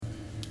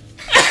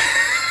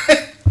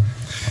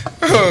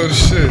Oh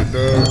shit,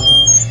 dog.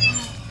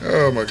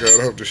 Oh my god,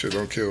 I hope this shit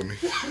don't kill me.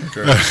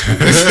 Okay.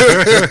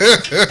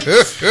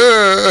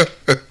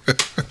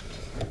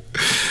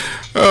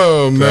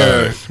 Oh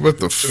man, what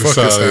the fuck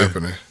is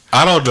happening?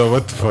 I don't know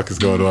what the fuck is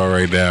going on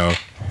right now.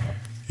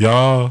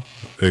 Y'all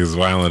is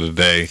violent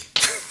today.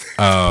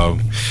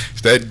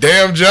 It's that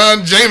damn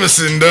John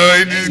Jameson, dog.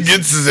 He just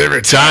gets us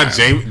every time.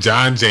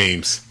 John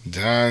James,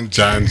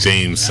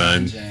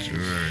 son.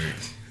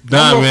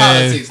 No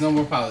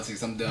more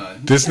politics. I'm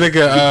done. This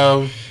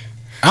nigga,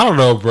 I don't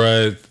know,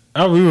 bruh.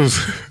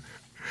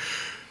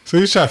 So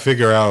he's trying to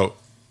figure out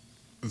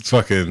this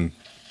fucking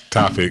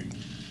topic.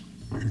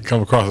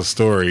 Come across a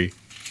story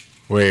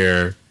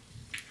where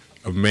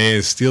a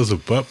man steals a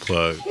butt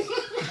plug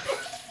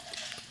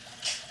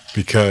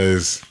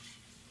because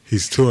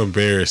he's too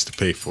embarrassed to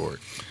pay for it.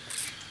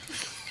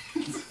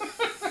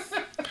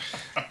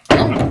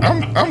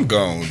 I'm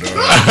gone,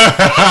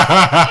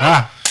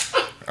 dog.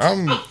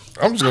 I'm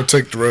just gonna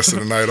take the rest of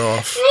the night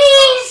off.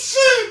 Oh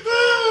shit,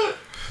 man.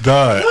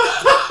 Dog.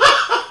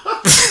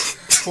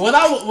 What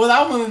I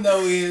want to know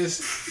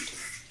is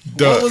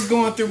what was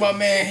going through my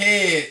man's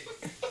head.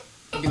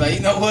 Be like, you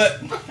know what?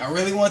 I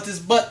really want this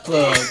butt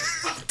plug.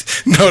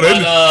 No,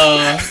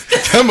 that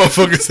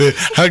motherfucker said,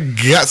 I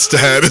got to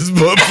have this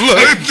butt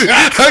plug.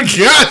 I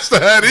got to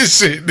have this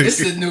shit. This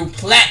is a new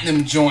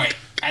platinum joint.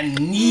 I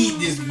need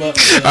this butt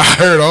plug. I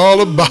heard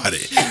all about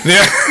it.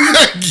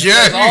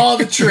 Yeah, all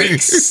the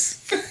tricks.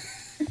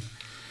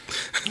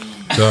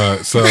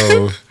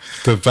 So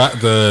the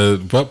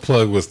butt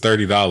plug was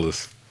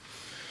 $30.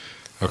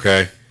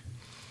 Okay,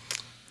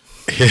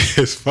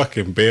 his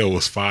fucking bail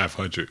was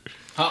 $500.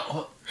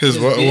 His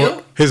what?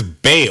 Bail? His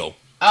bail.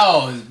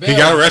 Oh, his bail. He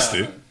got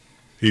arrested.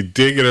 He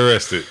did get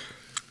arrested.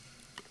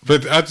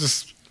 But I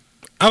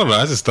don't know.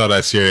 I just thought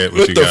I'd share that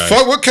with you guys. What the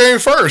fuck? What came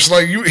first?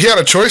 Like he had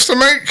a choice to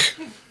make?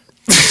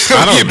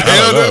 I don't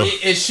know.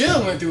 It should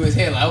have went through his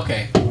head like,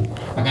 okay,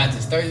 I got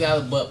this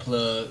 $30 butt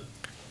plug.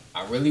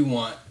 I really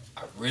want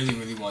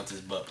this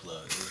butt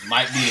plug. It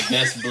might be the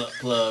best butt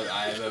plug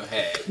I have ever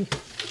had.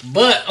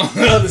 But on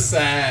the other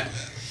side,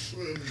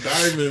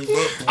 diamond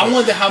butt plug. I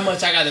wonder how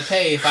much I got to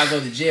pay if I go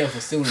to jail for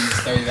stealing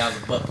this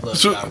 $30 butt plug.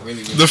 So I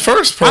really the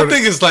first part, I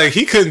think it's like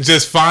he couldn't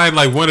just find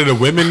like one of the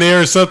women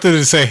there or something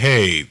and say,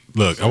 "Hey,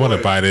 look, I want to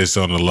buy this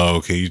on the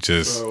low. Can you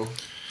just?"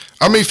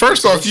 I mean,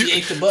 first off, you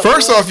in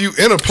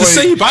a place.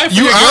 Say you buy it for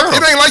your girl.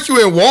 It ain't like you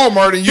in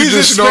Walmart and you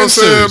just, you know what I'm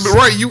saying? But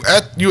right, you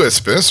at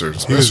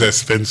Spencer's. He was at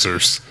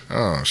Spencer's.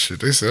 Oh shit,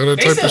 they sell that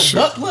they type sell of shit.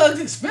 Butt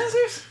plugs at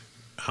Spencer's?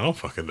 I don't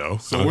fucking know.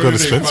 So I'll where go to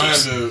did they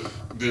Spencer's.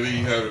 find did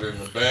he have it in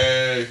the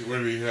bag? Where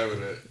did he have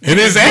it at? In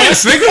his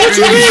ass, nigga. What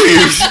you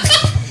mean?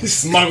 He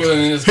smuggled it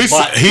in his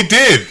butt. He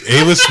did.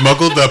 It was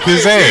smuggled up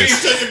his He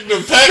ass. taking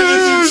the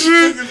package.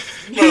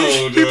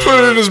 He put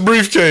it in his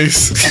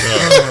briefcase. Oh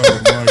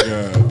my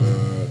god.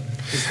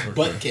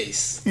 Butt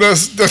case.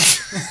 That's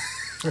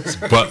It's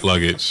butt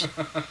luggage.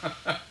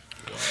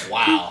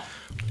 Wow.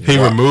 He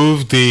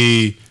removed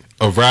the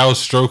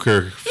aroused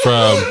stroker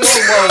from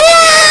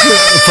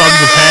the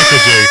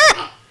packaging.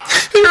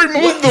 He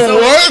removed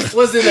what?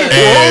 Was it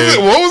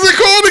What was it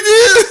called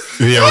again?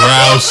 The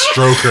aroused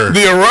stroker.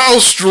 The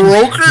aroused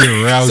stroker?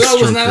 The aroused So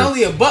it was not stroker.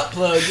 only a butt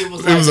plug, it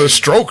was a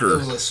stroker.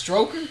 It was a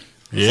stroker?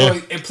 Yeah. So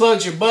it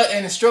plugs your butt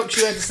and it strokes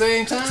you at the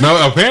same time? No,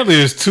 apparently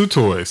there's two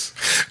toys.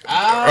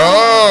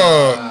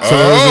 Oh. So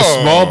there was a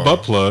small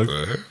butt plug,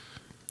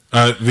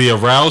 the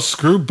aroused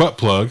screw butt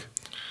plug,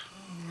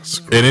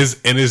 in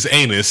his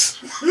anus.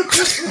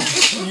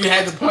 You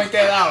had to point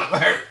that out.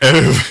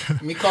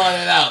 Let me call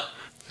that out.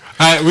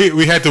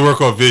 We had to work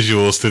on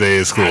visuals today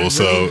in school, anus.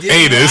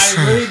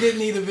 I really didn't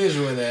need a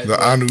visual of that. The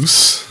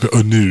anus. The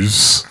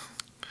anus.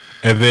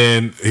 And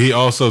then he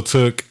also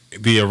took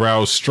the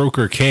aroused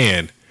stroker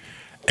can.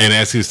 And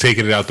as he was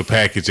taking it out the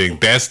packaging,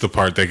 that's the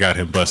part that got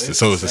him busted.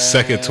 So it's a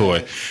second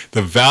toy.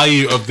 The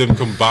value of them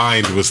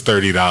combined was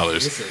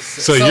 $30.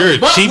 So you're a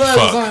cheap fuck. It was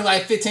fuck. only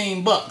like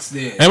 $15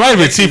 then. It might have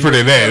been cheaper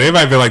than that. It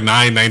might be like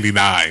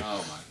 $9.99.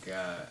 Oh my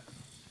god.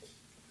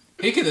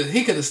 He could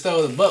have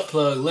stole the butt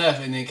plug, left,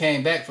 and then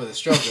came back for the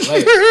stroker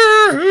later.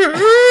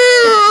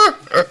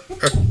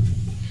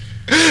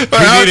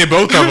 He needed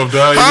both of them,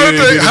 dog. How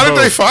did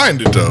they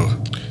find it though?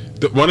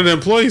 One of the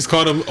employees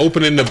caught him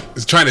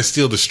trying to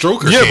steal the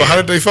stroker. Yeah, can. but how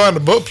did they find the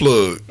butt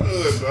plug? Let me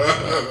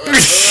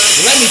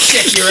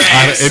check your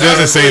ass. It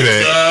doesn't say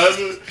that.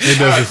 It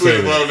doesn't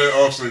say that. That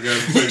officer got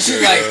to take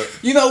She's that,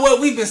 like, you know what?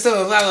 We've been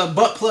selling a lot of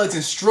butt plugs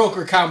and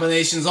stroker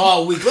combinations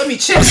all week. Let me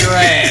check your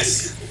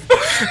ass.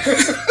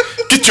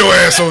 Get your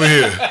ass over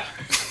here.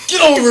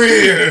 Get over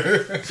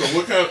here. So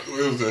what kind?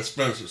 It was at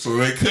Spencer, so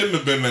they couldn't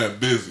have been that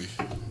busy.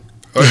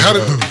 How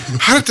did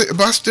they?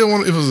 But I still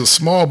want. It was a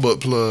small butt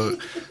plug.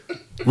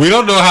 We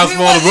don't know how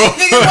small the butt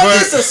plug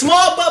is. It's a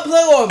small butt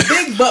plug or a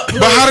big butt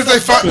plug. But how did they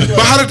find?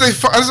 How did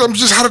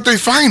they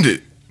find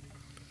it?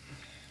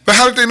 But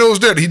how did they know it was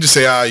there? Did he just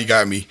say, "Ah, you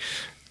got me"?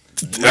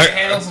 I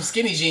had on some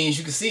skinny jeans.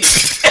 You can see it.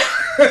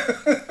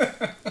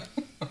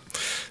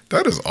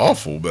 That is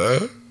awful,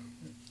 man.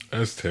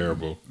 That's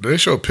terrible. Did they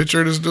show a picture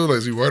of this dude? Like,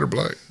 is he white or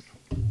black?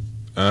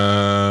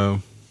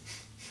 Let's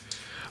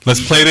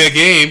play that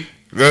game.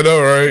 I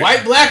know, right?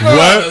 White, black, or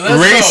other. What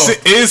Let's race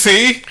go. is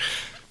he?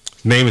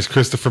 Name is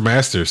Christopher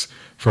Masters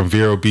from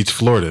Vero Beach,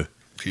 Florida.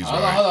 He's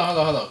Hold white.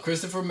 on.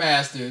 Christopher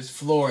Masters,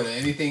 Florida.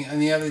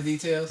 Any other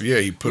details? Yeah,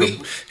 he put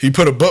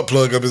a butt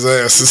plug up his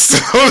ass and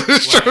stole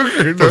his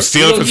stroker. From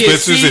stealing from You'll get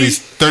Spencer's, and he's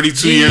 32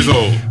 G, years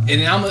old. And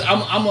then I'm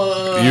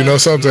a. You know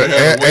something?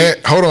 Yeah,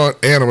 wait. Hold on,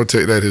 and I'm gonna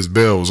tell you that his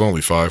bail was only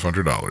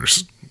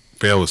 $500.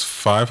 Bail was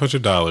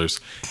 $500,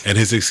 and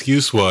his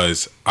excuse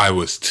was, "I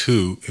was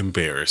too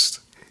embarrassed."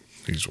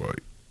 He's white.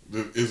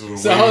 Is it a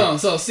So weight? hold on.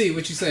 So see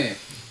what you saying.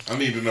 I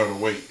need to know the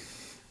weight.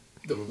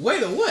 The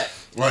weight of what?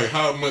 Like,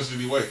 how much did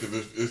he weigh?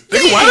 Because if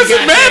Why does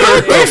it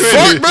matter? The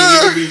fuck,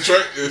 man?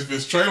 if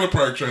it's trailer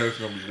park trash, it's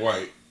gonna be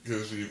white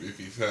because if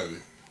he's heavy.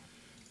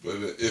 But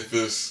if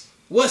it's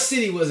What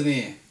city was it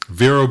in?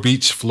 Vero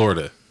Beach,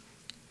 Florida.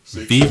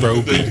 see, Vero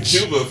you think Beach. the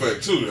Cuba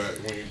effect too, that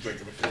when you're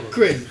thinking of Florida.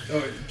 Chris,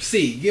 or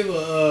C, give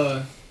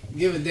a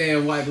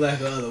damn white,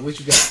 black, or other. What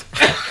you got?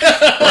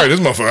 Right, this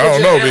motherfucker. I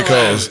don't know What's your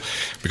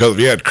because if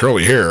he had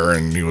curly hair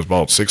and he was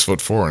about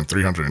 6'4" and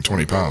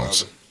 320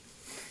 pounds.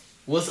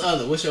 What's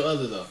other? What's your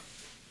other though?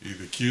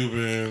 Either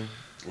Cuban,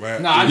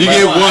 Latin, No, I You need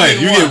get one. I one.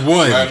 need You one. get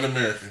one. Latin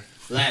American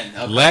Latin.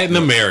 Okay. Latin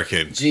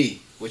American.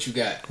 G, what you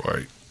got?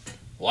 White.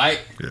 White.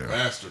 Yeah.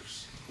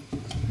 masters.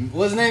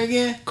 What's his name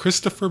again?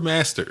 Christopher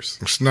Masters.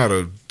 It's not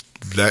a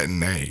Latin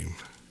name.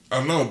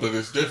 I know, but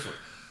it's different.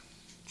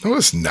 No,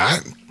 it's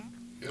not.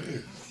 It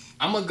is.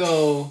 I'm gonna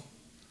go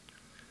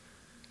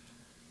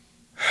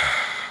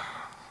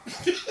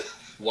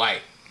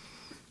white.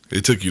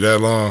 It took you that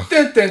long.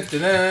 Dun, dun,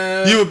 dun,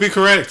 dun. You would be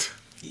correct.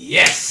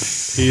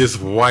 Yes. He is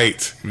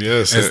white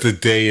Yes. as the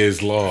day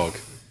is long.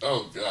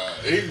 Oh God!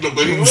 But he look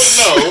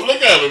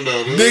at him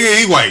though. Nigga,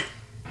 he white.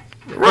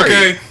 right.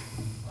 Okay.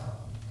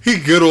 He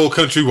good old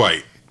country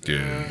white.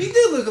 Yeah. He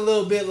did look a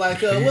little bit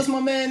like what's my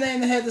man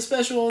name that had the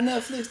special on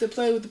Netflix that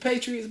played with the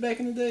Patriots back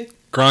in the day?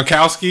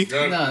 Gronkowski.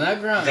 No,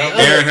 not Grunt.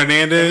 Aaron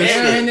Hernandez.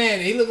 Aaron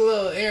Hernandez. He looked a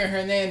little Aaron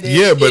Hernandez.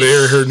 Yeah, but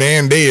Aaron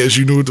Hernandez,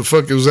 you knew what the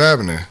fuck was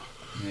happening.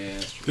 Yeah.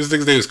 This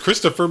nigga's name is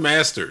Christopher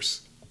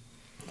Masters.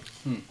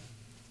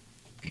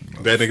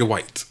 That nigga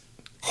white.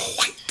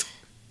 White.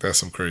 That's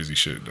some crazy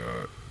shit,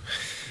 dog.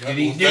 Did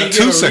he Was give that a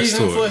two sex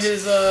reason for toys.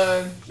 his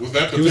was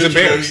that the He was picture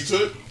that embarrassed. he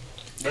took?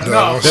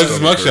 No, That's his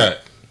mugshot.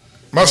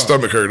 My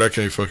stomach hurt. I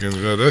can't fucking.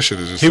 That shit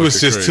is just. He was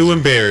fucking just crazy. too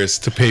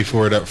embarrassed to pay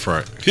for it up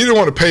front. He didn't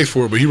want to pay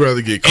for it, but he'd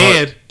rather get caught.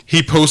 And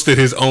he posted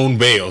his own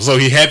bail, so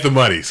he had the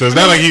money. So it's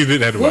not like he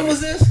didn't have the When money.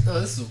 was this? Oh,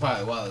 this was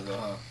probably a while ago,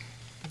 huh?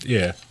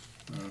 Yeah.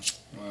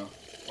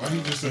 Why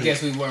he just I say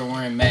guess we weren't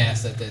wearing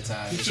masks at that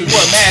time. If should- we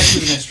wore masks,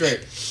 we would have been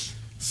straight.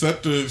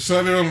 set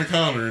it on the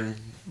counter and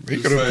He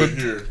just could've say put-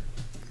 here.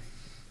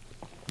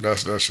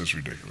 That's just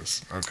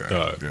ridiculous. Okay.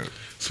 Dog. Yeah.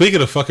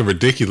 Speaking of fucking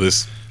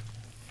ridiculous,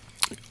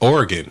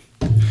 Oregon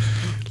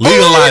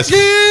legalized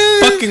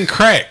fucking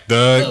crack,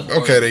 dog.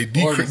 Okay,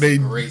 they Oregon's a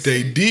great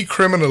they city.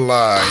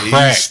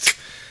 decriminalized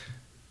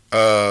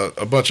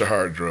a bunch of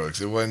hard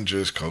drugs. It wasn't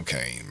just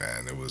cocaine,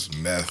 man. It was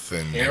meth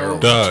and heroin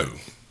Dog. too.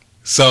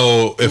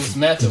 So It was if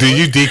meth or do what?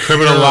 you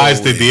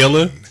decriminalize the Heroin.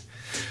 dealer?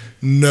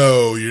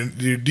 No, you're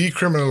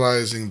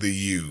decriminalizing the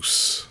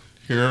use.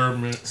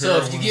 Heroin, So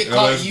if you get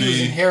caught LSD,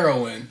 using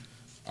heroin,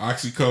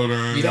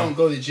 oxycodone, you don't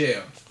go to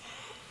jail.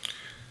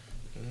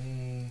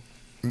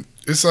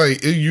 It's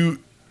like you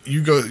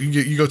go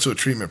to a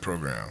treatment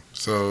program,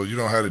 so you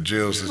don't have the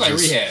jails. It's that's like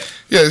just, rehab.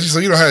 Yeah, it's just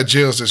like you don't have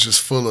jails that's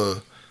just full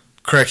of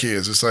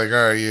crackheads. It's like,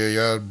 all right, yeah,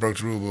 y'all broke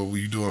the rule, but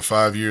you doing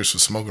 5 years for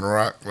smoking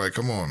rock? Like,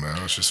 come on, man,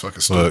 it's just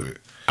fucking Look, stupid.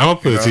 I'm gonna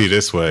put You it to know? you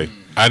this way.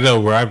 I know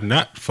where I'm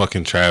not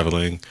fucking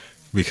traveling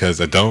because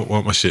I don't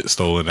want my shit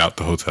stolen out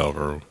the hotel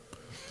room.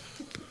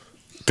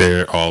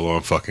 They're all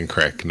on fucking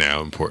crack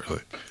now in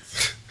Portland.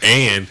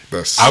 And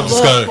That's I'm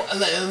just gonna.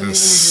 Let me That's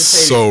just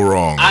say so this.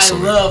 wrong. I So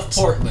love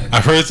Portland.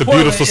 I've heard it's a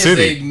Portland beautiful is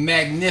city. a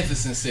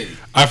magnificent city.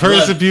 I've heard Love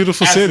it's a it.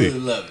 beautiful Absolutely city.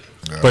 love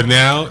it. But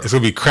now it's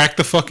gonna be cracked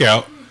the fuck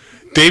out.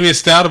 Damian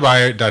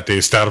Stoudemire, not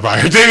Damian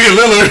Stoudemire, Damian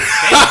Lillard.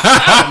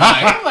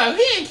 I'm like,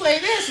 he ain't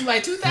played that since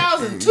like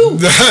 2002. all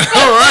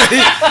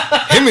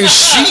right, him and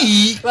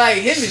she Like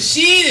him and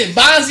Sheed and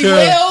Bonzi Yeah.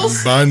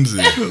 Wells. Bunzy.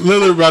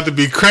 Lillard about to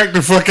be cracked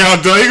the fuck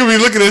out, though. He gonna be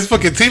looking at his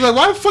fucking team like,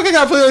 why the fuck I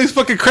gotta play all these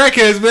fucking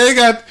crackheads, man? They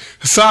got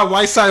Hassan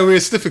Whiteside over here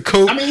sniffing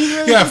coke. I mean, he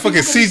really yeah, think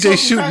fucking people gonna be CJ smoking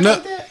shooting crack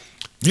up. like that?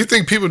 You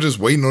think people just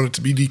waiting on it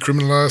to be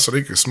decriminalized so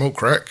they can smoke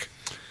crack?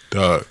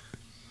 Dog.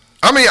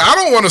 I mean, I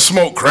don't want to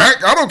smoke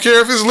crack. I don't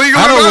care if it's legal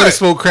I or don't not. want to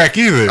smoke crack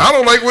either. I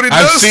don't like what it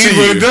I've does seen to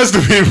what you. it does to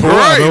people. I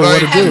Right, don't like- want I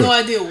to have do no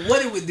it. idea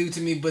what it would do to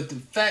me, but the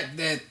fact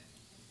that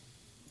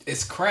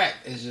it's crack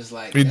is just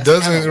like It that's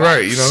doesn't, kinda right?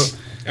 wild. You know,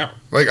 Yeah.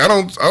 like I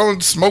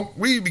don't smoke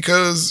weed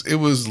because it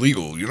was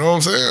legal. You know what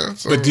I'm saying?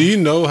 So, But do you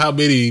know how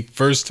many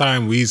first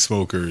time weed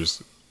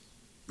smokers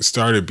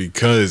started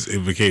because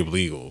it became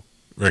legal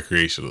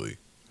recreationally?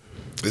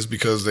 it's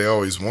because they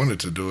always wanted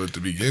to do it to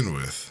begin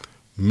with.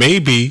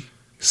 Maybe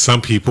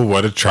some people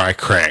want to try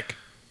crack.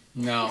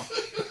 No,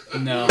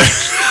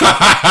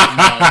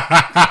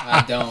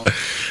 I don't.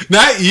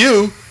 Not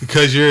you,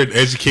 because you're an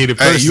educated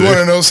person. Hey, you want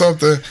to know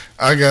something?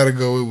 I gotta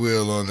go with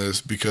Will on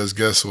this because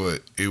guess what?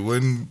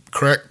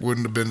 Crack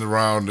wouldn't have been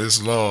around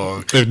this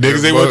long if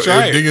niggas ain't want to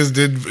try it.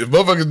 If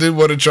motherfuckers did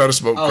want to try to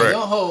smoke crack.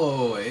 Don't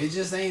hold. It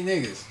just ain't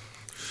niggas.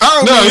 I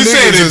don't know. You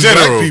saying in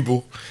general. Black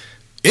people.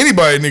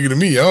 Anybody nigga to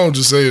me. I don't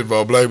just say it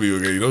about black people.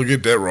 Okay, you don't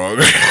get that wrong.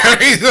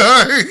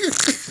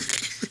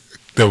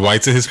 The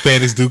whites and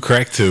Hispanics do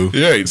crack too.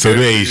 Yeah, so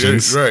do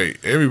Asians. Right.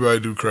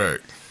 Everybody do crack.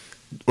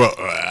 Well,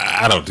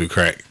 I don't do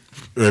crack.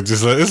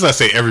 Let's not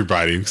say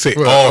everybody. Say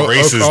Well, all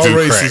races all do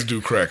races crack.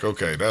 do crack.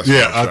 Okay, that's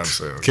what I'm trying to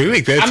say. Okay. Can we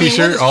make that I mean,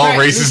 T-shirt? what All does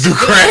races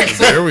crack do crack.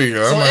 There we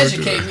go. So I might do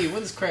educate that. me. What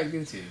does crack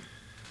do to you?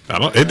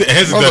 It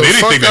hasn't done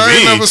anything to I ain't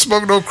me. never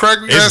smoked no crack.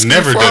 It's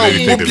never done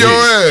anything whoop to your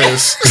me.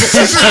 ass.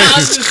 I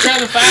was just trying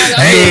to find out.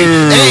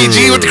 Hey,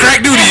 G, what the crack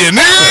do to you?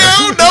 No,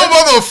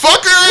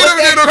 motherfucker. I What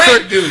never did no that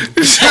crack. crack do?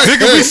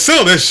 Nigga, we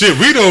sell that shit.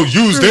 We don't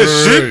use that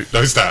Right. shit.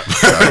 No, stop.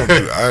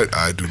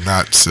 I do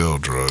not sell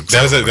drugs.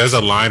 There's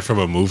a line from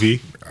a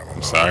movie.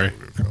 I'm sorry.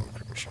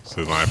 It's It's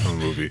a line from a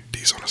movie.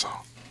 D's on his own.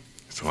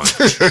 It's a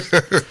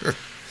line.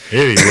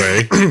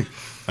 Anyway,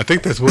 I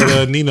think that's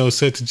what Nino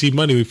said to G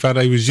Money. We found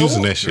out he was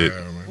using that shit.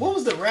 What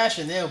was the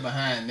rationale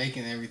behind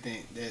making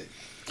everything that?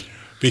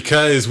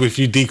 Because if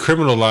you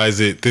decriminalize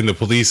it, then the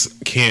police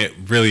can't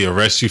really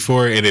arrest you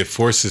for it, and it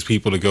forces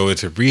people to go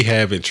into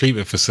rehab and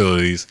treatment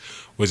facilities,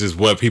 which is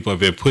what people have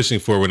been pushing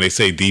for when they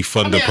say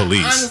defund the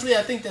police. Honestly,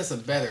 I think that's a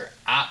better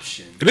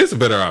option It is a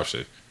better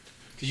option.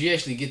 because you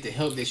actually get the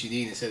help that you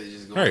need instead of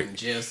just going Right. in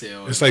jail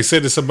cell. It's like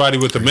sending somebody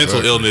with a mental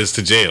Exactly. illness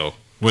to jail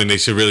when they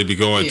should really be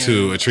going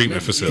to a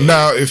treatment facility.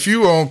 Now, if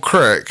you on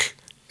crack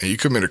and you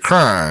commit a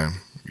crime,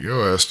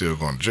 your ass still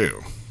going to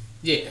jail.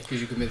 Yeah, because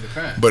you commit the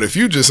crime. But if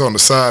you just on the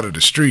side of the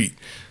street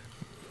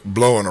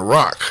blowing a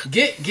rock,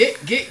 Get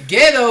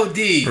ghetto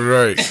D.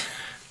 right?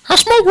 I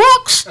smoke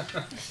rocks.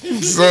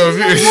 So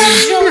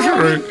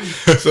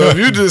if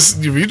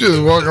you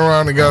just walk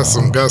around and got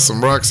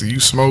some rocks and you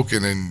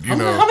smoking and you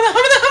know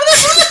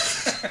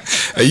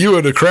and you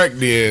in the crack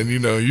den, you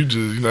know you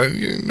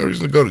no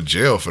reason to go to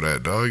jail for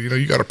that, dog. You know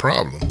you got a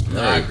problem.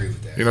 No, I agree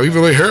with that. You know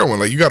even like heroin,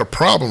 like you got a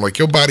problem. Like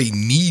your body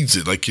needs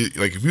it. Like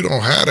if you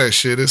don't have that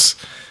shit, it's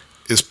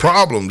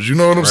problems. You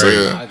know what I'm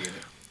saying? I get it.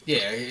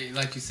 Yeah,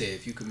 like you said,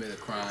 if you commit a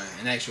crime,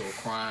 an actual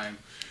crime,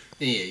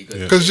 then yeah, you go.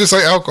 Because it's just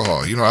like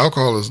alcohol. You know,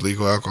 alcohol is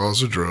legal. Alcohol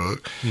is a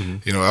drug.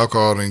 You know,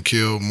 alcohol can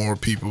kill more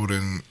people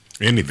than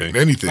Anything.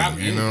 Probably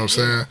you know what I'm anything,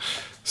 saying?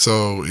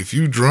 So if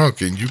you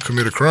drunk and you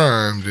commit a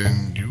crime,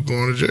 then you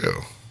going to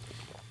jail.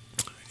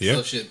 Yeah.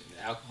 So should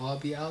alcohol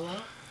be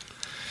outlawed?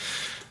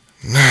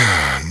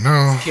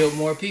 No. Killed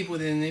more people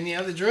than any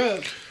other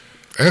drug.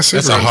 And That's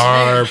a cigarettes.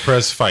 hard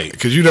pressed fight.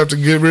 Because you'd have to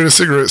get rid of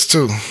cigarettes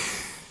too.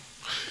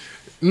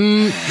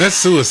 That's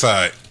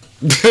suicide.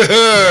 You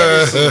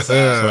have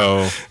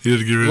So, to get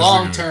rid of cigarettes.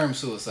 Long-term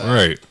suicide.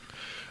 right.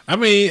 I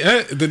mean,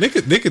 the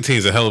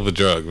nicotine's a hell of a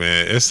drug,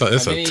 man. It's a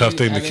tough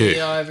thing to Have any of kick.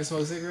 y'all ever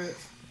smoked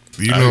cigarettes?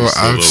 You I know, used to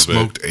a I've little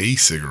smoked a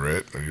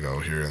cigarette, you know,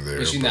 here and there.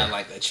 But you're but not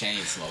like a chain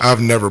smoker. I've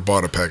never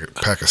bought a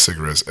pack of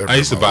cigarettes ever. I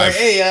used to in my buy- life.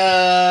 Hey,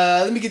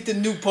 let me get the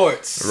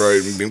Newports.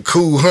 Right, them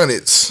cool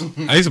hundreds.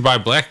 I used to buy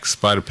blacks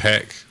by the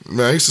pack.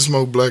 Man, I used to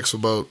smoke blacks for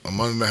about a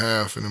month and a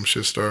half, and them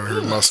shit started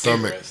hurting my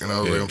stomach, cigarettes, and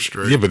I was like, I'm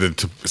straight. Yeah, but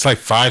it's like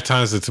 5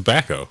 times the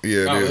tobacco.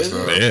 Yeah, Oh, it is. is it?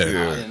 dog. Yeah. I didn't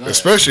know that.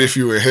 Especially if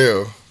you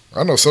inhale.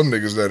 I know some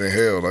niggas that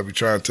inhale. I be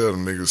trying to tell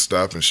them niggas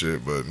stop and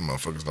shit, but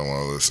motherfuckers don't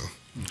want to listen.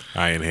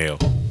 I inhale.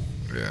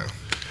 Yeah.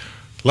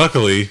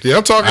 Luckily, Yeah,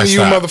 I'm talking I to you,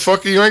 stopped.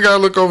 motherfucker. You ain't got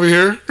to look over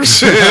here.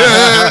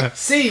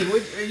 See,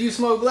 you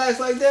smoke blacks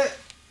like that?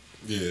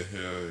 Yeah,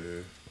 hell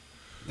yeah.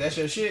 That's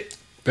your shit?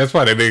 that's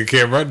why that nigga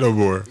can't run no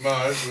more.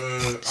 No, it's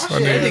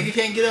Shit, that nigga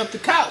can't get up the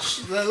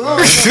couch, let alone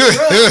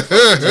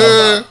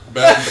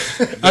back.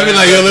 I be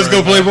like, yo, let's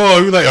go play ball.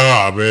 He be like,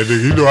 oh, man,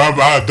 nigga, you know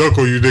I'll dunk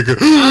on you, nigga.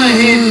 I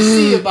had to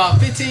see about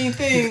 15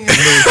 things. This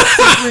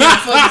nigga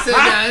fucking sat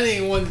down. That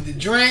nigga wanted to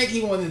drink.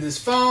 He wanted his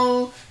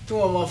phone. He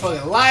wanted a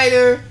motherfucking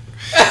lighter.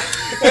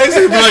 He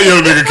be like,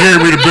 yo, nigga,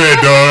 carry me to bed,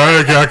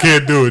 dog. I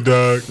can't do it,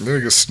 dog.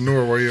 Niggas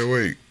snore while you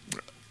awake.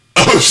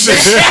 Oh, shit.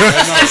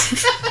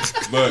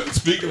 But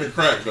speaking of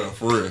crack, though,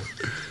 for real,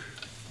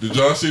 did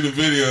y'all see the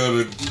video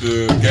of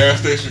the gas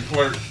station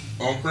clerk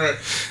on crack?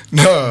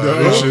 Nah,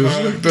 that shit was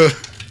like that.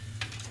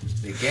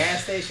 The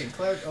gas station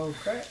clerk on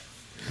crack.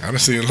 I done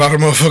seen a lot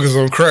of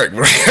motherfuckers on crack,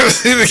 but I haven't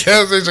seen the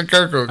gas station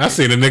clerk on I crack.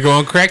 seen a nigga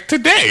on crack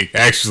today,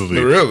 actually.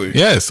 Really?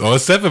 Yes, on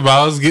 7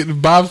 Miles getting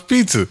Bob's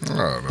Pizza.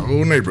 Oh, the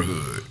whole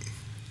neighborhood.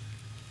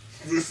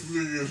 This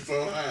nigga is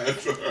so high.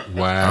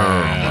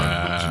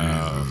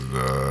 Wow.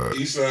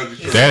 Eastside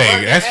Detroit.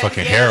 That's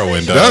fucking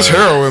heroin, dog. That's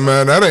heroin,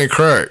 man. That ain't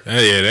crack.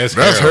 Yeah, that's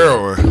That's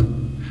heroin.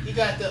 heroin. He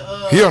got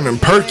the. He on them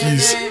what's the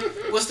Perkies. name?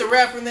 What's the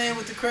rapper name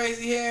with the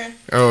crazy hair?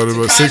 Oh, the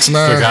Tekashi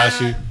 6ix9ine.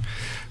 Tekashi.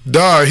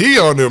 Dog, he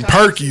on them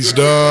Perkies,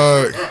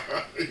 dog.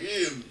 He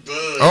is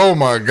done. Oh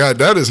my god,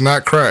 that is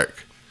not crack.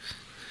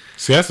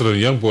 See, that's what the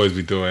young boys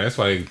be doing. That's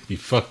why they be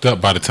fucked up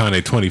by the time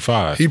they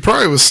 25. He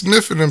probably was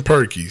sniffing them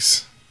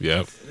Perkies.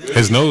 Yep.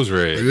 His nose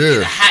red.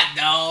 Yeah. Hot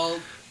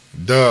dog.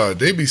 Duh,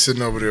 they be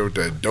sitting over there with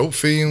that dope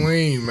fiend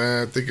lean,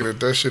 man, thinking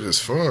that shit is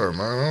fun,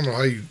 man.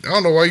 I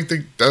don't know why you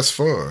think that's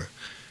fun.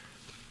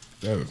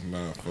 That is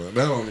not fun.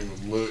 That don't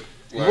even look.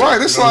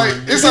 Right, it's like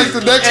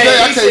the next day.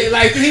 I can't.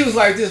 Like he was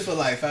like this for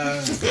like 5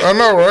 minutes. I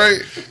know,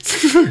 right?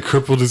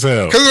 Crippled as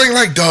hell. Cause it ain't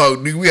like, dog,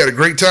 nigga, we had a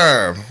great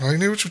time. Like,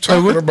 nigga, what you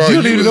talking about? You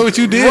don't even know what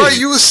you did. Right,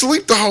 you was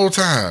asleep the whole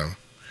time.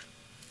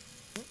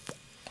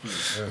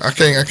 I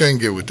can't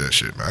get with that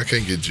shit, man. I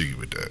can't get jiggy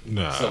with that.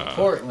 Nah, So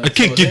Portland. I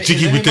can't get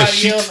jiggy with that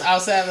shit. Else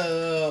outside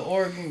of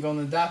Oregon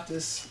gonna adopt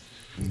this?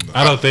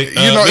 I don't think.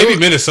 know, maybe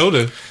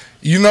Minnesota,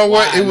 You know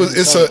what? Why?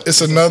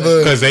 It's another.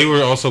 because they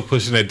were also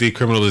pushing that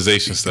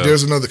decriminalization stuff.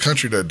 There's another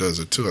country that does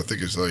it too. I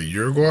think it's like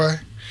Uruguay.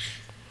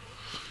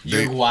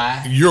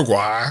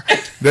 Uruguay.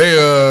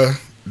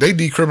 They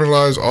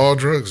decriminalize all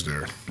drugs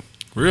there.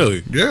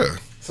 Really? Yeah.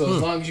 So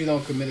as long as you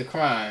don't commit a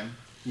crime,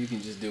 you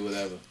can just do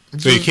whatever.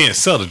 So you can't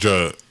sell the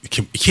drug. You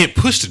can't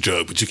push the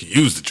drug, but you can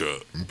use the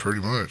drug. Pretty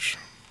much.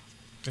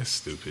 That's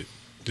stupid.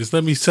 Just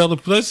let me sell the.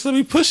 Let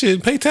me push it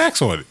and pay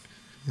tax on it.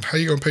 How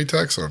you gonna pay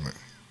tax on it?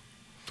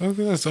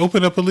 Okay, let's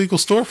open up a legal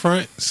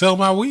storefront, sell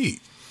my weed.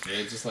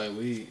 Yeah, just like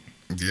weed.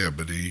 Yeah,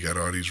 but then you got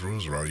all these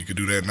rules around. You can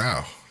do that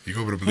now. You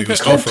can open up a legal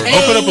Okay,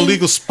 storefront. open up a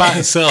legal spot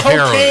and sell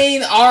heroin.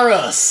 Cocaine are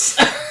us.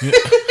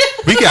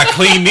 We got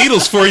clean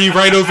needles for you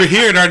right over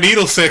here in our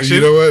needle section.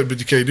 You know what? But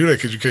you can't do that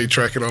because you can't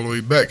track it all the way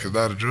back. Because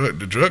now the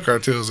drug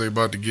cartels ain't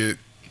about to get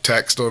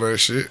taxed on that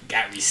shit.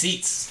 Got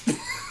receipts.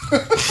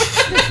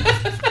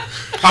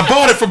 I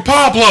bought it from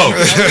Pablo.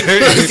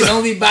 You can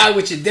only buy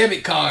with your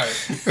debit card.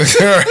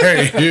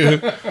 Right,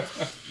 yeah.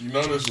 You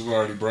know this was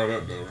already brought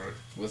up though, right?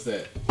 What's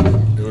that?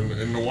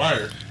 In The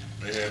Wire,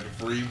 they had the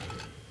free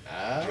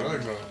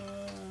drugs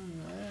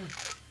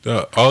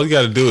on. All you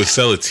got to do is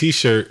sell a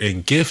T-shirt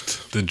and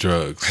gift the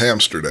drugs.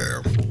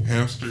 Amsterdam.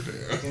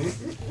 Amsterdam.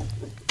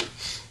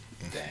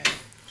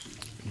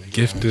 Dang.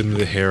 Gift them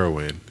the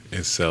heroin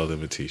and sell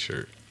them a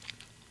T-shirt.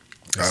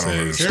 I don't Says-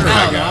 understand.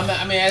 I don't know.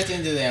 I mean, at the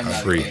end of the day, I'm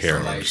not Free against I it. don't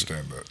heroin. Like,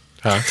 understand that.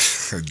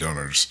 Huh? I don't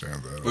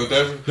understand that.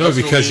 But No,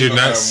 because you're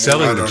not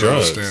selling I the don't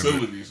drugs. understand.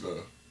 facilities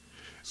though.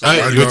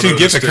 But you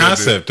get the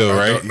concept though,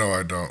 right? No,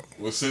 I don't.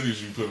 What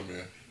cities you put them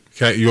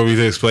in? You want me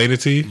to explain it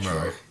to you?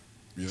 No.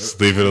 Just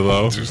leave it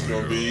alone. It's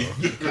gonna be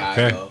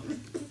Chicago.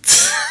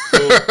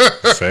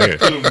 Say it.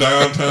 put them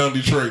downtown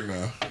Detroit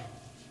now.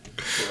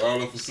 For all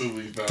the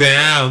facilities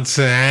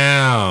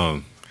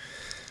Downtown.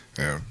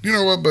 Yeah. You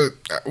know what? But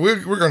we're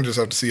gonna just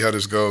have to see how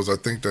this goes. I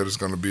think that it's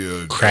gonna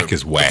be Crack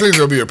is whack. I think it's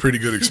gonna be a pretty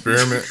good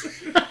experiment.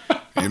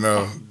 You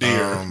know,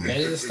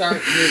 Ready to start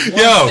with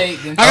one Yo, state,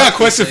 then I got a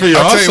question for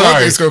y'all. I'll I'm tell you what,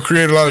 sorry. it's gonna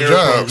create a lot of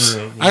jobs.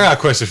 I got a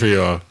question for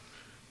y'all.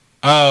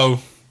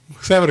 I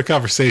was having a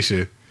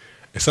conversation,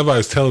 and somebody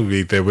was telling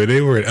me that when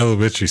they were in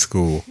elementary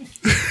school,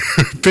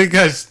 they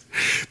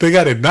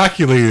got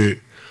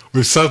inoculated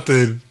with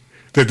something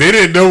that they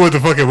didn't know what the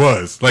fuck it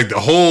was. Like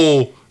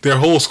their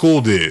whole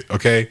school did.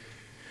 Okay.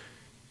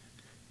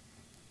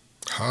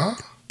 Huh?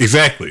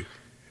 Exactly.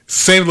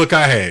 Same look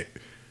I had.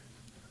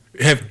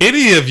 Have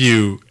any of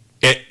you,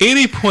 at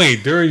any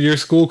point during your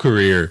school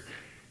career,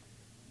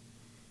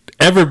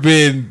 ever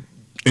been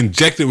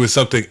injected with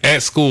something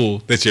at school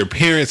that your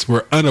parents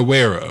were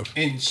unaware of?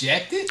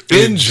 Injected?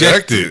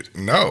 Injected.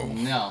 No.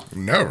 No.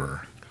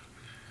 Never.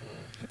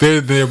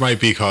 There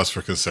might be cause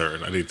for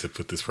concern. I need to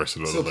put this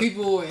person on So the list.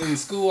 people in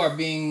school are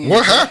being. What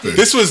injected?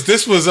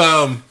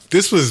 happened?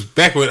 This was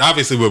back when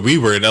obviously when we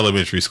were in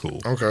elementary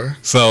school. Okay.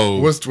 So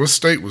What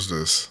state was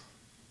this?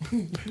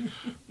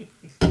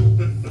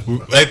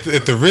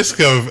 at the risk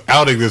of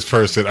outing this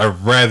person, I'd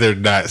rather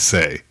not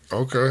say.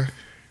 Okay.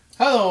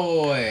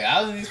 Hold on, wait.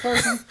 I was this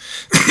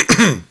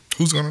person?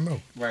 Who's gonna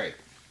know? Right.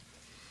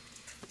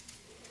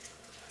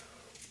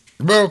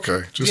 But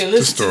okay, just Yeah, the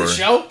listen to the story.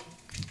 show?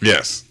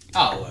 Yes.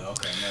 Oh, well,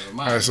 okay. Never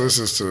mind. All right, so let's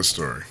listen to the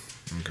story.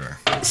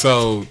 Okay.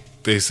 So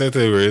they said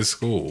they were in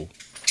school,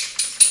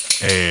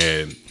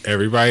 and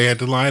everybody had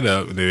to line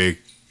up, and then they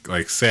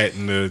like sat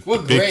in the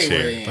What big grade were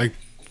chair, they in? like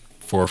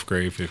 4th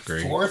grade, 5th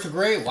grade. 4th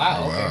grade?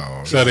 Wow. Okay.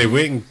 Wow. So they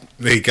went and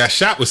they got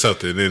shot with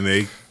something, and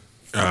they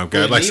got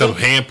a like some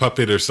needle? hand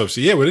puppet or some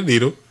shit. Yeah, with a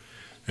needle,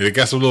 and they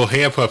got some little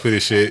hand puppet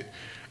and shit.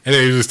 And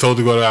they just told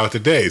to go out with the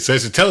day. So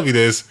as you're telling me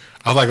this,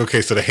 I was like,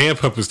 okay, so the hand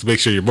puppet is to make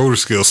sure your motor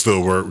skills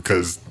still work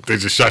because they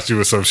just shot you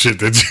with some shit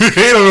that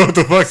they don't know what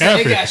the fuck So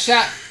happened. they got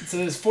shot to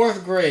this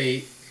 4th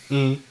grade,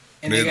 Mm-hmm.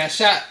 and they got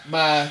shot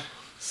by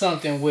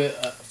something with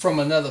from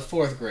another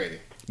 4th grader.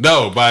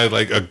 No, by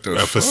like a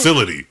fuck?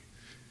 facility.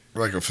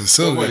 Like a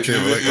facility, Oh, wait, came,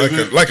 is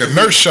it- like a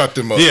nurse shot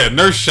them up. Yeah,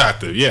 nurse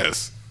shot them.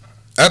 Yes,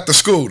 At the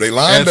school, they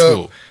lined At up.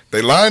 school.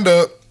 They lined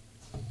up,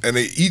 and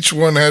they each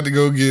one had to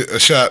go get a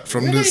shot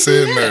from Where the they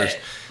said do nurse.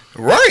 that?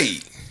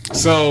 Right.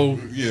 so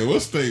Yeah,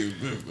 what state?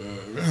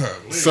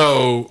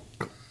 So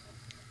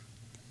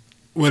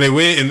when they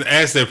went and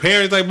asked their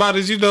parents, like, "Mom,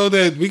 did you know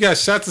that we got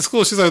shot to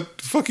school?" She's like,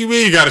 "The fuck you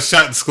mean you got a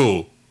shot in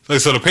school?" Like,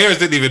 so the parents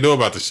didn't even know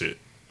about the shit.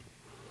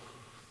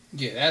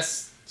 Yeah,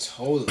 that's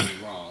totally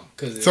wrong.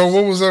 Cause So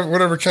what was that?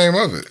 Whatever came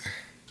of it?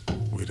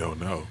 We don't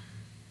know.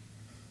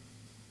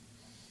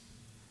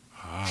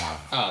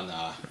 Oh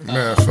no.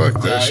 Man,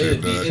 fuck that shit,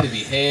 it'd dog. be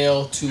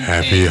hell to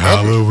Happy pay.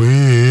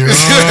 Halloween.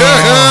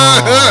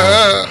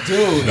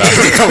 Dude.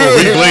 Come a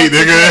week late,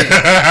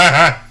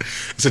 nigga.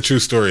 It's a true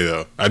story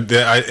though.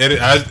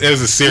 It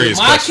was a serious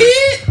My question.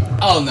 kid?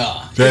 Oh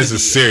no. That's It'd a be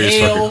serious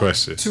hell fucking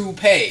question. To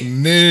pay.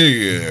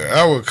 Nigga,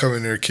 I would come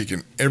in there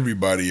kicking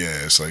everybody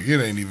ass. Like,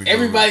 it ain't even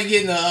Everybody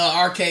getting the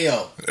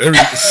RKO.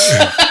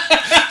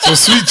 So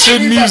sweet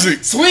chin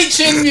music. Sweet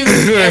chin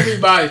music.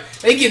 Everybody.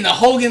 They getting the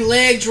Hogan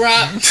leg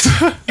drop.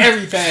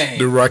 Everything.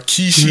 The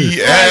Rikishi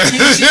Like, ass.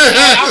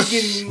 I was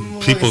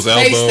getting People's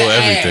face elbow, to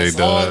everything, ass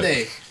all dog.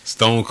 day.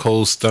 Stone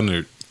Cold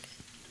Stunner.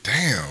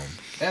 Damn.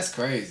 That's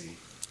crazy.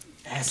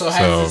 So has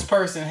So- this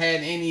person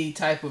had any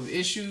type of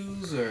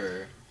issues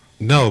or?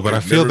 No, but I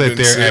They've feel never that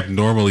been they're sick.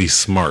 abnormally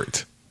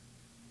smart.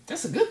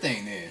 That's a good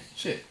thing then.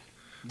 Shit.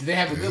 Do they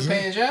have a good Is it?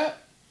 paying job?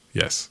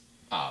 Yes.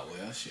 Oh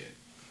well, shit.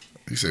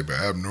 You say, but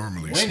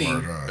abnormally Winning.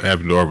 smart, huh?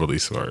 Abnormally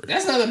smart.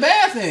 That's not a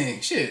bad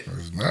thing. Shit.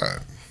 It's not.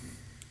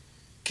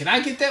 Can I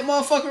get that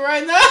motherfucker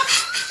right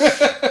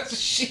now?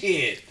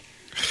 Shit.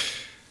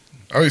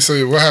 I always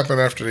say, what happened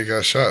after they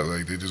got shot?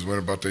 Like, they just went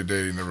about their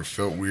day. They never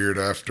felt weird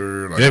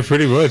after. Like, Yeah,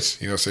 pretty much.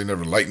 you know, say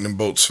never lightning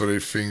bolts for their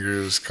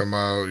fingers come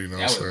out. You know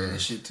what That I'm would have been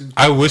saying? shit too.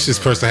 I wish this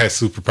person had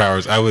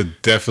superpowers. I would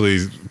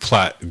definitely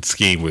plot and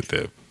scheme with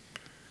them.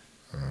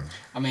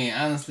 I mean,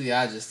 honestly,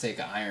 I just take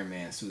an Iron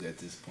Man suit at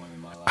this point in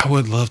my life. I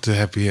would love to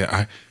have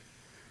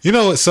you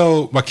know what?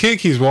 So my kid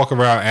keeps walking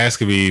around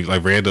asking me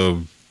like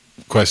random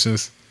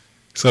questions.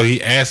 So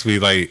he asked me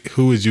like,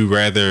 who would you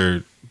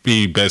rather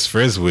be best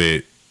friends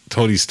with,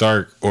 Tony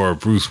Stark or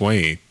Bruce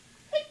Wayne?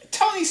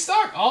 Tony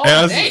Stark all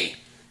Yeah, that's- day.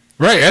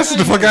 Right, that's what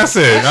the fuck I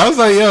said. I was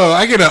like, yo,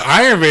 I get an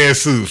Iron Man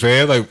suit,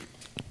 man. Like,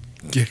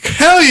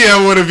 hell yeah,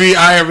 I want to be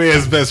Iron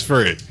Man's best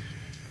friend.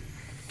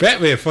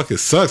 Batman fucking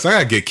sucks. I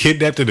gotta get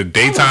kidnapped in the I would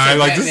say daytime.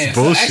 Like, this is Batman.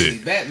 So bullshit. actually,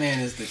 Batman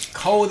is the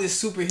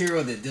coldest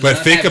superhero that does But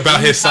not think have about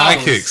any his powers.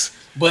 sidekicks.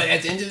 But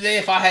at the end of the day,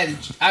 if I had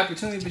the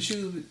opportunity to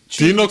choose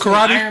Do you know between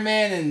karate? Iron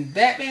Man and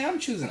Batman, I'm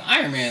choosing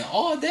Iron Man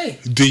all day.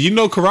 Do you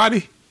know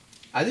karate?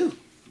 I do.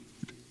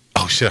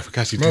 Oh shit, I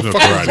forgot you do know Motherfucker.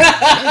 karate.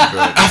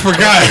 I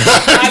forgot.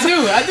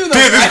 I do know.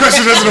 Damn, this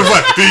question doesn't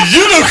apply. Do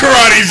you know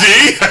karate,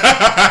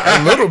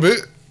 G? A little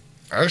bit.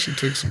 I actually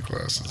took some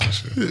classes and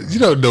shit. You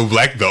don't know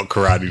black belt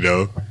karate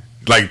though,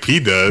 like P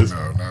does.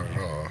 No, not at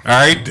all. All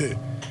right,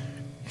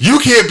 you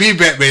can't be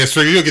Batman,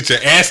 so you'll get your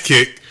ass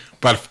kicked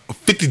by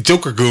 50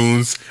 Joker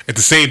goons at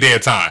the same damn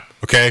time.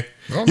 Okay,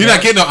 No, you're man.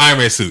 not getting no Iron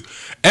Man suit.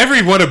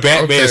 Every one of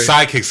Batman's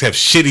Okay. sidekicks have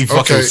shitty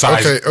fucking Okay,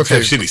 sides. okay, okay.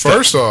 Have shitty stuff.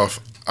 First off,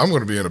 I'm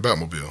going to be in a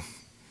Batmobile.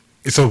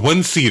 It's a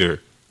one seater.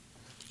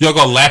 Y'all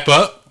gonna lap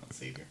up?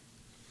 It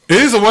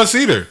is a one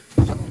seater.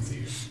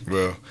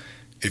 Well,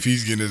 if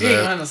he's getting his He ain't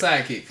ass, gonna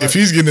have no sidekick. if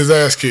he's getting his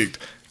ass kicked,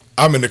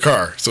 I'm in the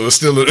car, so it's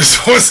still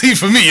it's one seat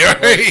for me. All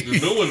right. The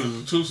new one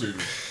is a two-seater.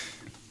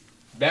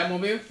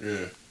 Batmobile.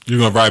 Yeah. You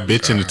gonna ride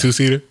bitch in the two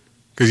seater?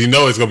 Because you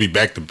know it's gonna be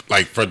back to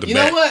like front to You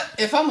back. know what?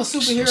 If I'm a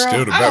superhero,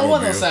 Still the I don't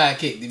want no Batmobile.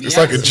 sidekick. To be It's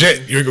like a honest.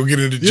 jet. You're going to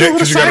get in the You jet know what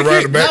because a you got to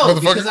ride the sidekick? back, No,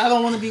 because motherfucker. I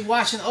don't want to be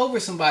watching over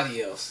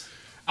somebody else.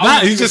 I Nah,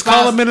 wanna you be just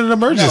call them in an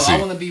emergency. No, I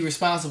want to be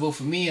responsible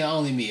for me and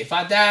only me. If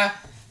I die,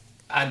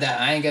 I die.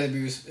 I ain't got to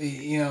be,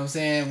 you know what I'm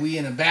saying? We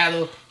in a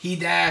battle, he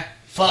died,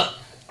 fuck.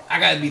 I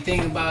got to be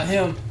thinking about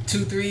him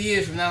 2-3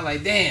 years from now,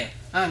 like, damn,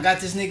 I done got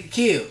this nigga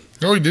killed.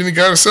 No, he didn't. He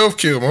got himself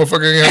killed.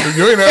 Motherfucker ain't have to,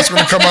 you ain't asking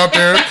him to come out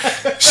there.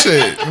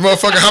 Shit. The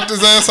motherfucker hopped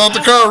his ass out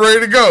the car ready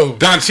to go.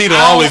 Don Cheadle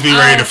always be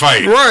ready to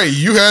fight. Right.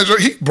 You had your,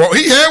 he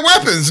had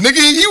weapons, nigga.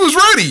 He was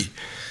ready.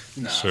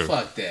 Nah, Sure.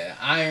 fuck that.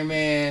 Iron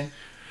Man.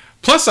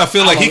 Plus, I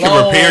feel like I'm he can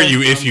alone, repair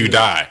you if I'm you good.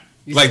 die.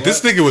 You Like said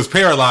this what? nigga was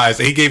paralyzed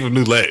and he gave him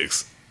new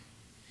legs.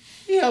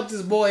 He helped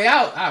this boy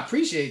out. I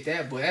appreciate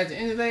that. But at the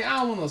end of the day, I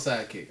don't want no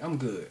sidekick. I'm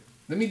good.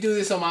 Let me do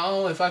this on my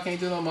own. If I can't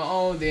do it on my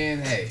own, then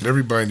hey,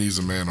 Everybody needs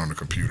a man on the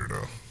computer,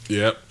 though.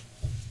 Yep.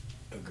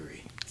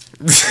 agree.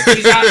 If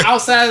he's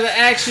outside of the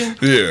action,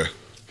 Yeah.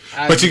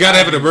 But you gotta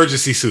have an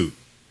emergency suit.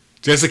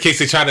 Just in case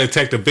they try to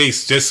attack the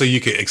base, just so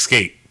you can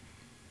escape.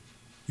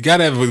 You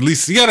gotta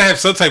have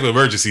some type of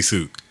emergency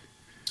suit.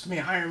 I mean,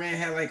 Iron Man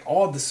had like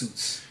all the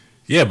suits.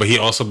 Yeah, but he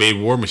also made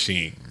War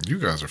Machine. You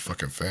guys are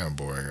fucking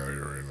fanboying out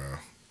here right now.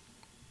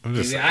 I'm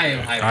just I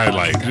am saying, hyped I about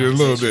like this You're a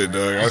little conversation bit,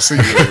 right dog. I see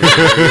you. Over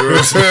there, you know what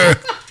I'm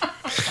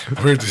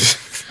saying? We're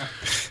just,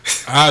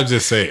 I'm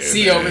just saying.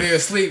 See man. over there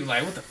asleep,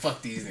 like what the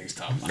fuck these niggas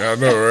talking about? I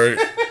know, right?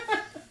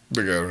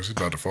 Look at her. She's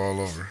about to fall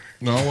over.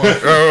 No, I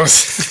watch. Oh,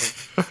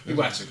 You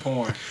watching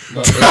porn,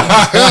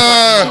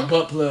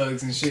 butt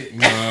plugs and shit.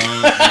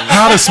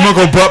 How to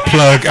smuggle butt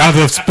plug out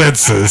of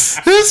Spencer's.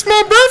 it's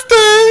my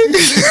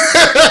birthday.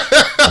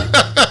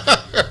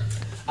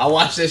 I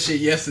watched that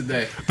shit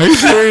yesterday. Are you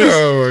serious?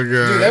 Oh my Dude,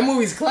 god. that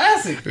movie's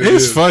classic.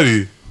 It's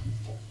funny.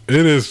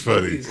 It is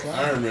funny. Movie's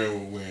classic. Iron Man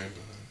will win.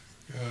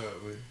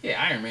 Golly.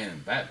 Yeah, Iron Man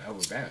and Batman over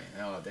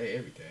Batman all day,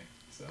 every day.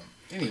 So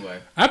anyway,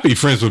 I'd be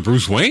friends with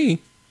Bruce Wayne.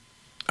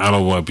 I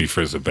don't want to be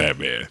friends with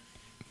Batman.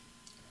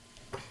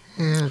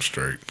 I'm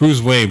straight.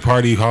 Bruce Wayne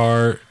party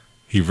hard.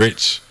 He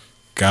rich.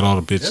 Got all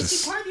the does he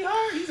bitches. party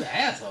hard? He's an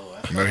asshole.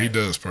 No, he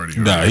does party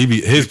hard. Nah,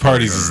 his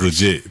parties is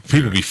legit.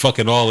 People be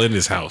fucking all in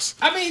his house.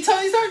 I mean,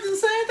 Tony Stark did the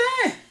same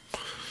thing.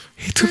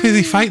 He too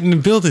busy fighting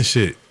and building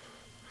shit.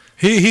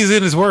 He's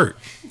in his work.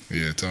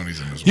 Yeah, Tony's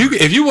in his work.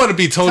 If you want to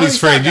be Tony's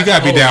friend, you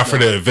gotta be down for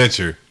the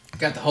adventure.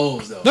 Got the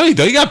hoes though. No, you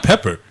don't. You got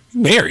Pepper. He's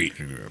married.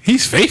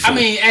 He's faithful. I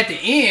mean, at the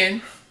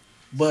end,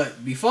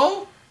 but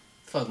before,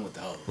 fucking with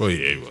the hoes. Well,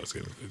 yeah, he was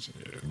getting a bitch.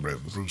 Yeah.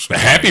 Bruce But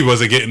Happy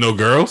wasn't getting no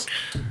girls.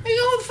 Nigga,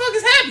 who the fuck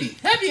is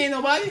Happy? Happy ain't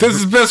nobody. This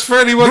is his best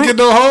friend. He wasn't getting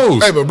no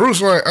hoes. Hey, but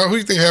Bruce Wayne, who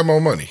you think had more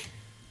money?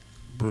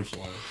 Bruce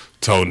Wayne.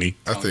 Tony.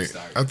 I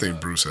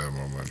think Bruce had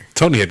more money.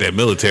 Tony had that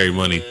military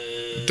money.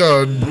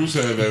 Dog, Bruce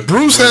had that.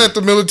 Bruce had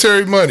the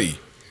military money.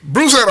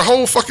 Bruce had a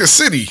whole fucking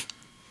city.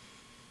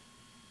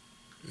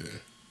 Yeah.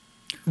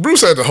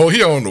 Bruce had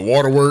he owned the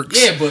waterworks.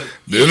 Yeah, but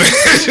Bruce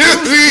Bruce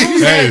That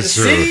had the is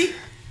true. city,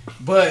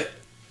 but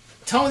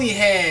Tony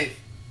had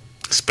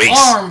Space.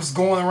 arms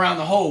going around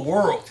the whole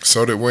world.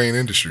 So did Wayne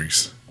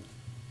Industries.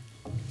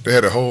 They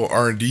had a whole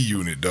R&D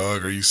unit,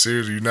 dog. Are you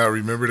serious? Do you not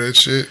remember that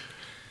shit?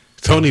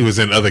 Tony was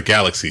in other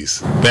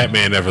galaxies.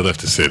 Batman never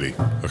left the city.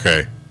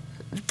 Okay.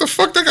 What the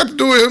fuck that got to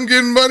do with him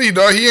getting money,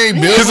 dog? He ain't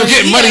building. Because I'm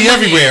getting money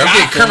everywhere. I'm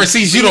getting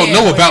currencies you don't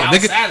know about,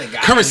 nigga. Outside of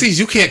Gotham. Currencies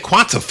you can't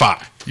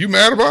quantify. You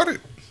mad about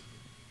it?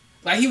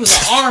 Like he was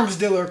an arms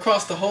dealer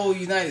across the whole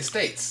United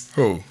States,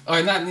 Who?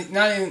 or not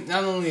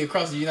only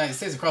across the United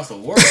States, across the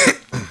world.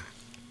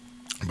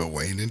 But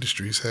Wayne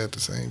Industries had the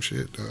same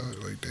shit,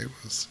 dog. Like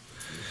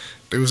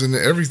they was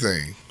into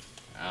everything.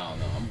 I don't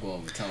know. I'm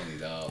going with Tony,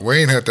 dog.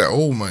 Wayne had that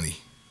old money.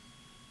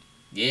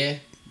 Yeah.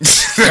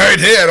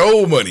 They had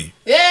old money.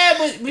 Yeah,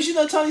 but you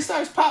know Tony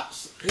Stark's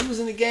pops, he was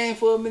in the game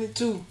for a minute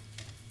too.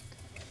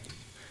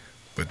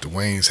 But the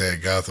Waynes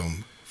had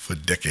Gotham for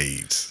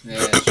decades. Yeah,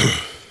 that's true.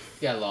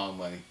 He got long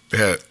money. They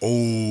had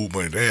old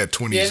money. They had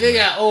 20s. Yeah, they money.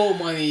 got old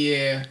money,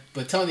 yeah.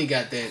 But Tony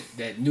got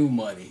that new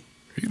money.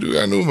 He do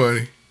got new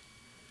money.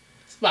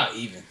 It's about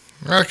even.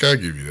 I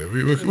can't give you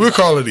that. We'll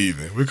call it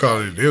even. We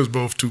call it. It was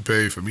both too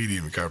paid for me to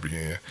even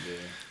comprehend.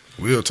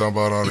 Yeah. We'll talk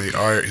about all the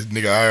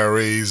nigga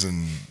IRAs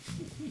and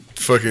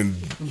fucking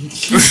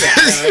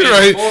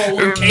Right.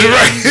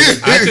 right.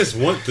 I just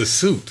want the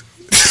suit.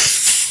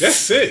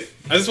 That's it.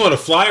 I just want to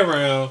fly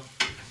around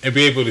and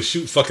be able to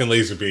shoot fucking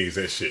laser beams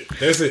and shit.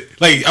 That's it.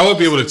 Like, I would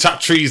be able to chop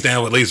trees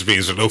down with laser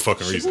beams for no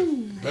fucking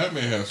reason.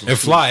 Batman has some. And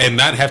fly and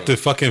not have to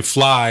fucking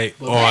fly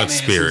But on Batman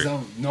spirit.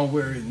 is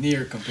nowhere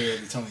near compared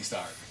to Tony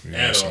Stark. Yeah,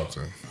 At all.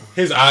 something.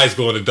 His eyes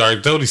go in the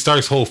dark. Tony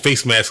Stark's whole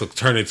face mask will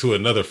turn into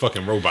another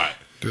fucking robot.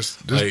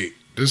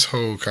 This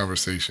whole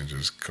conversation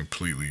just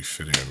completely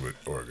fit in with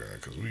Oregon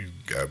because we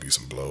gotta be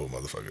some blow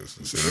motherfuckers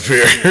to sit up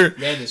here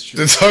That is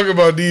true. to talk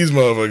about these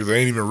motherfuckers. They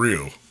ain't even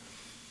real.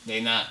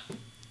 They not.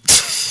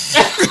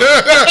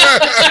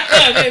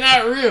 They're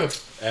not real.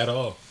 At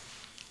all.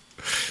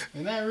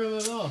 They're not real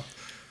at all.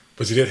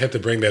 But you didn't have to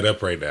bring that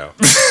up right now.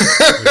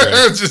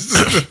 Just-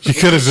 You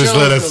could have just Shows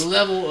let us. the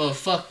level of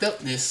fucked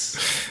upness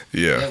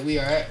yeah, that we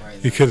are at right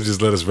now. You could have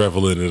just let us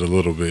revel in it a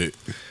little bit.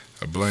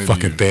 I blame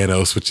Fucking you.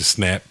 Thanos with your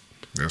snap.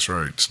 That's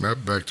right.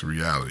 Snap back to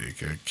reality.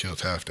 Okay,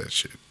 killed half that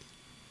shit.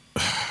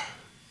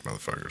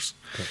 Motherfuckers.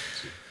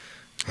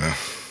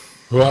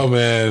 Well,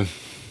 man,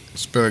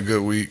 It's been a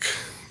good week.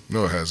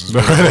 No, it hasn't.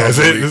 that's It's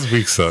been a horrible it. week. This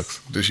week sucks.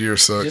 This year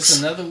sucks. Just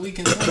another week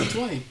in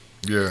 2020.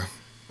 Yeah.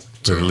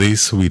 But at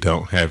least we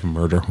don't have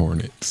murder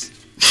hornets.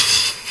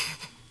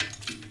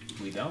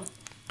 We don't.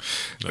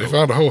 They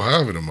found a whole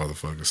hive of them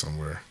motherfuckers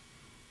somewhere.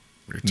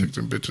 They took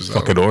them bitches out.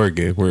 Fucking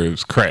Oregon, where it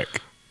was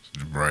crack.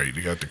 Right.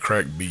 They got the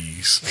crack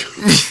bees.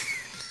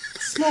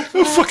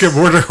 Fucking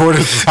murder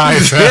hornets is high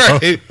as hell.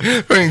 Right.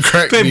 Fucking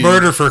crack They bees.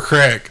 murder for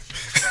crack.